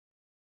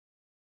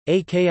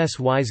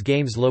Aksys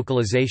Games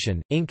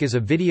Localization, Inc. is a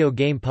video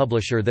game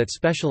publisher that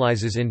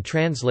specializes in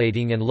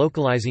translating and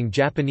localizing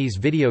Japanese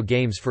video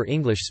games for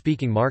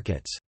English-speaking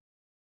markets.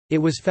 It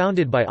was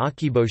founded by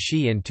Akibo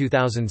Shi in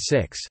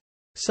 2006.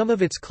 Some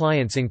of its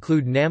clients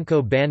include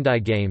Namco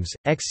Bandai Games,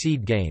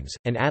 Aksys Games,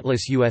 and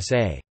Atlas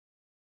USA.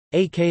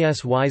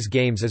 Aksys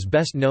Games is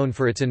best known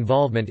for its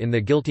involvement in the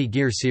Guilty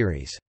Gear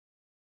series.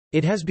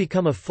 It has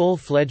become a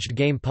full-fledged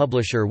game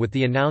publisher with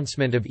the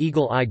announcement of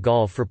Eagle Eye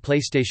Golf for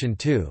PlayStation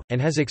 2,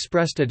 and has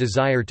expressed a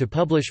desire to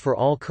publish for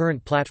all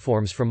current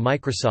platforms from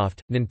Microsoft,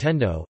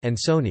 Nintendo, and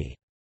Sony.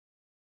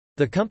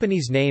 The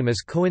company's name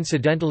is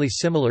coincidentally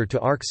similar to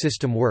Arc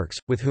System Works,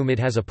 with whom it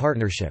has a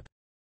partnership.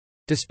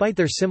 Despite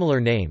their similar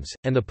names,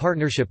 and the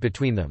partnership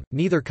between them,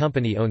 neither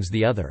company owns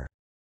the other.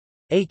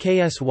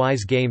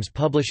 Aksys Games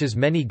publishes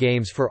many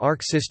games for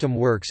Arc System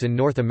Works in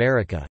North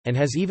America, and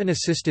has even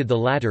assisted the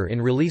latter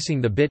in releasing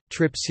the Bit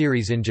Trip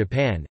series in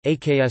Japan.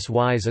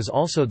 Aksys is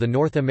also the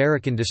North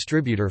American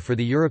distributor for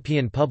the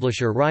European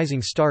publisher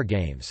Rising Star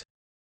Games.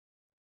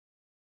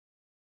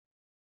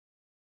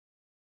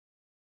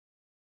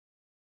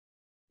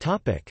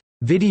 Topic: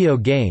 Video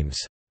games.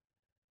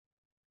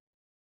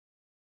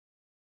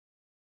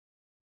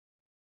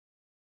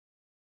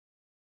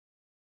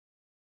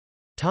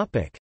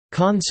 Topic: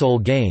 Console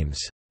games.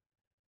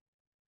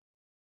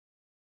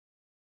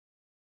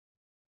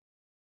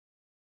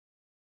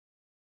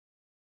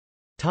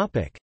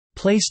 Topic: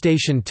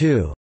 PlayStation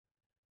 2.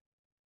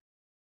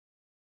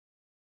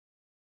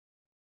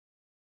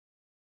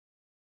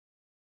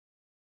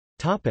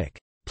 Topic: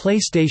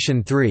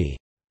 PlayStation 3.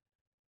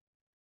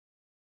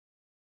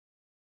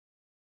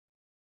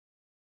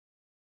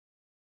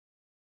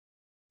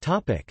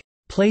 Topic: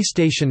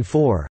 PlayStation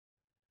 4.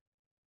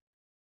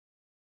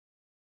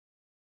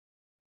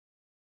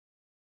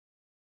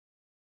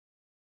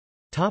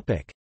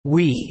 Topic: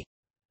 Wii.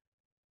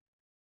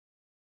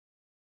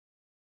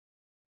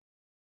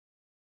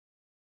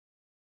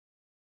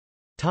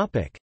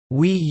 Topic: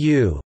 Wii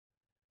U.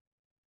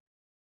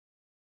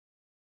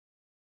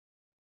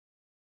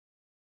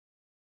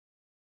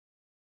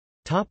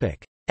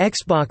 Topic: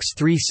 Xbox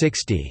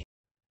 360.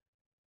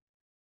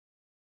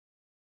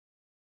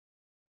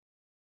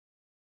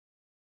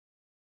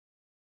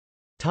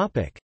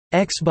 Topic: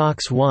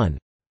 Xbox One.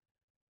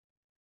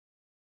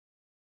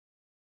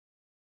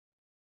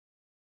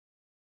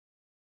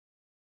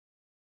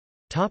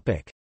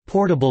 Topic: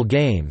 Portable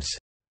games.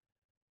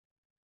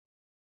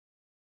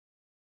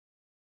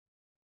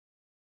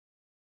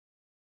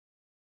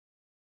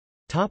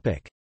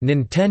 Topic: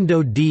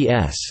 Nintendo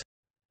DS.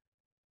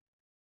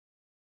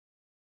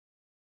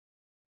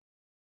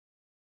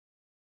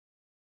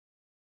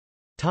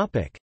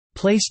 Topic: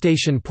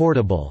 PlayStation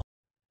Portable.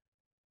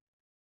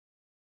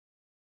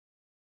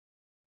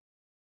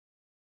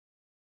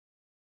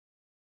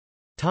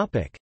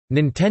 Topic: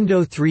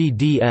 Nintendo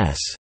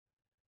 3DS.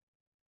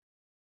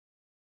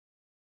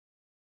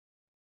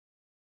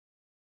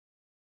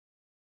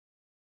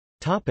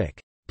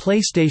 Topic: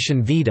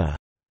 PlayStation Vita.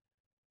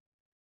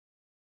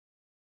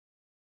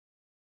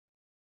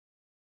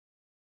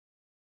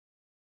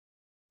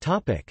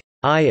 Topic: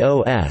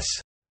 iOS.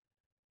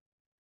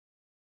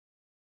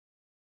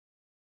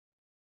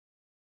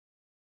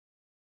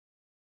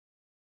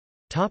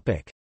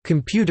 Topic: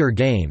 Computer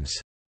games.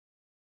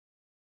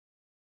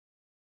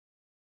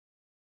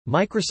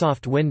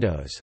 Microsoft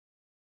Windows.